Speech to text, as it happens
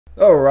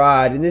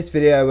Alright, in this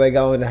video we're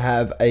going to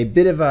have a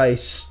bit of a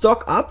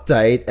stock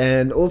update,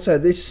 and also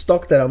this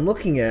stock that I'm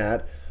looking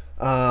at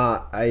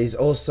is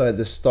also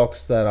the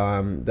stocks that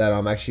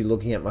I'm actually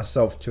looking at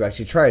myself to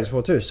actually trade as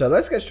well too. So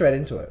let's get straight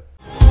into it.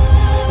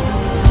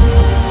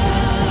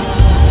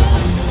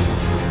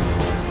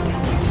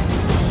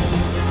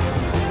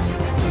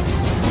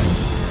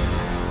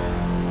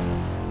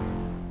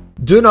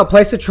 Do not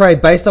place a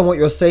trade based on what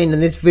you're seeing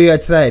in this video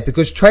today,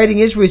 because trading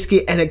is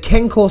risky and it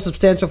can cause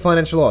substantial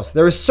financial loss.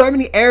 There are so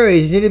many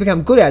areas you need to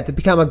become good at to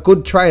become a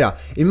good trader.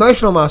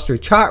 Emotional mastery,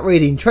 chart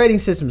reading, trading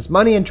systems,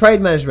 money and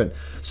trade management.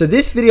 So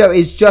this video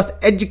is just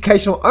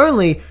educational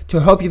only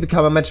to help you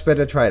become a much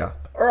better trader.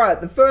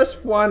 Alright, the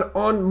first one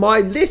on my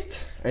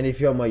list, and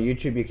if you're on my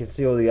YouTube you can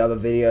see all the other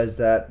videos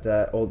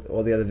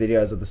all the other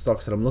videos of the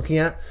stocks that I'm looking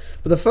at.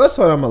 But the first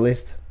one on my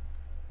list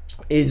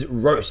is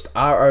ROST,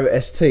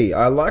 R-O-S-T.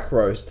 I like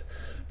ROST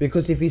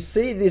because if you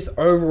see this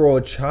overall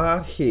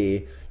chart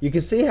here, you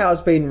can see how it's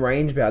been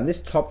range bound.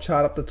 This top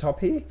chart up the top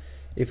here,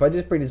 if I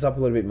just bring this up a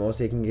little bit more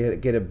so you can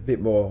get a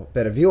bit more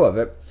better view of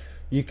it,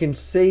 you can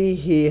see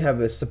here have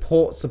a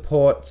support,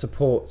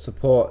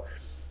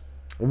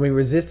 and we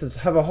resistance,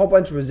 have a whole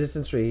bunch of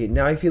resistance through here.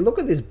 Now if you look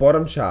at this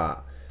bottom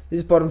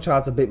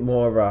chart's a bit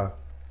more of a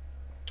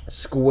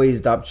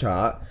squeezed up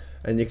chart,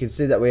 and you can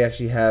see that we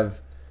actually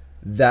have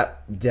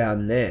that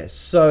down there.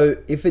 So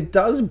if it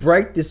does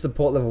break this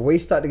support level, we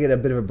start to get a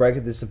bit of a break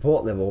at this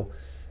support level,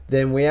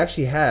 then we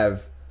actually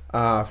have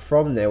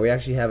from there we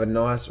actually have a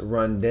nice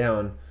run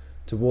down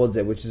towards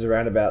it, which is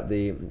around about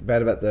the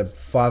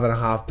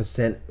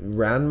 5.5%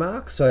 round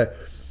mark. So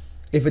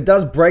if it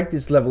does break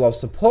this level of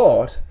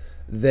support,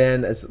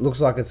 then it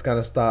looks like it's going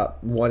to start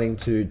wanting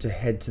to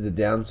head to the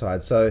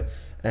downside. So,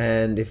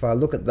 and if I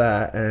look at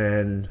that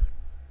and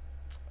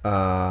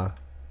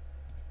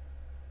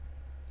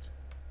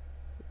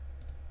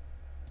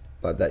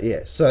like that, yeah,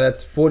 so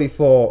that's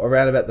 44,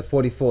 around about the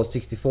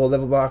 44.64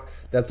 level mark.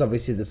 That's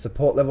obviously the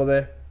support level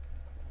there,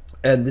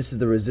 and this is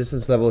the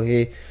resistance level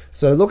here.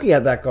 So looking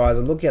at that, guys,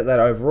 and looking at that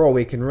overall,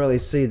 we can really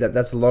see that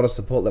that's a lot of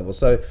support level.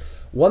 So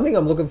one thing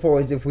I'm looking for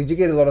is if we do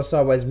get a lot of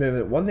sideways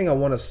movement, one thing I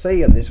want to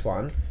see on this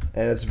one,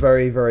 and it's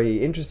very,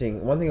 very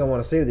interesting, one thing I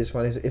want to see with this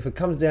one is if it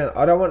comes down,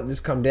 I don't want it to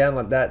just come down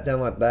like that,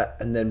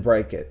 and then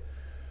break it.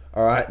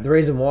 Alright, the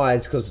reason why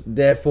is because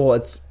therefore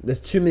there's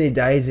too many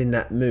days in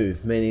that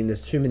move, meaning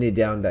there's too many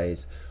down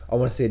days. I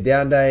want to see a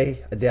down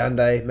day,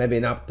 maybe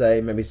an up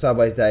day, maybe a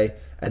sideways day,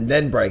 and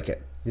then break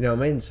it. You know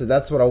what I mean? So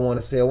that's what I want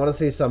to see. I want to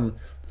see some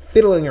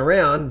fiddling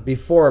around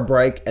before a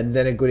break and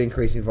then a good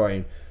increase in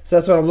volume. So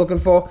that's what I'm looking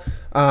for,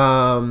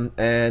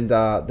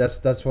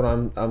 that's what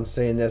I'm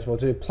seeing there as well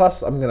too.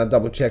 Plus, I'm going to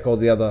double check all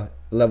the other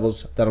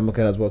levels that I'm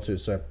looking at as well too.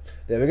 So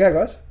there we go,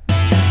 guys.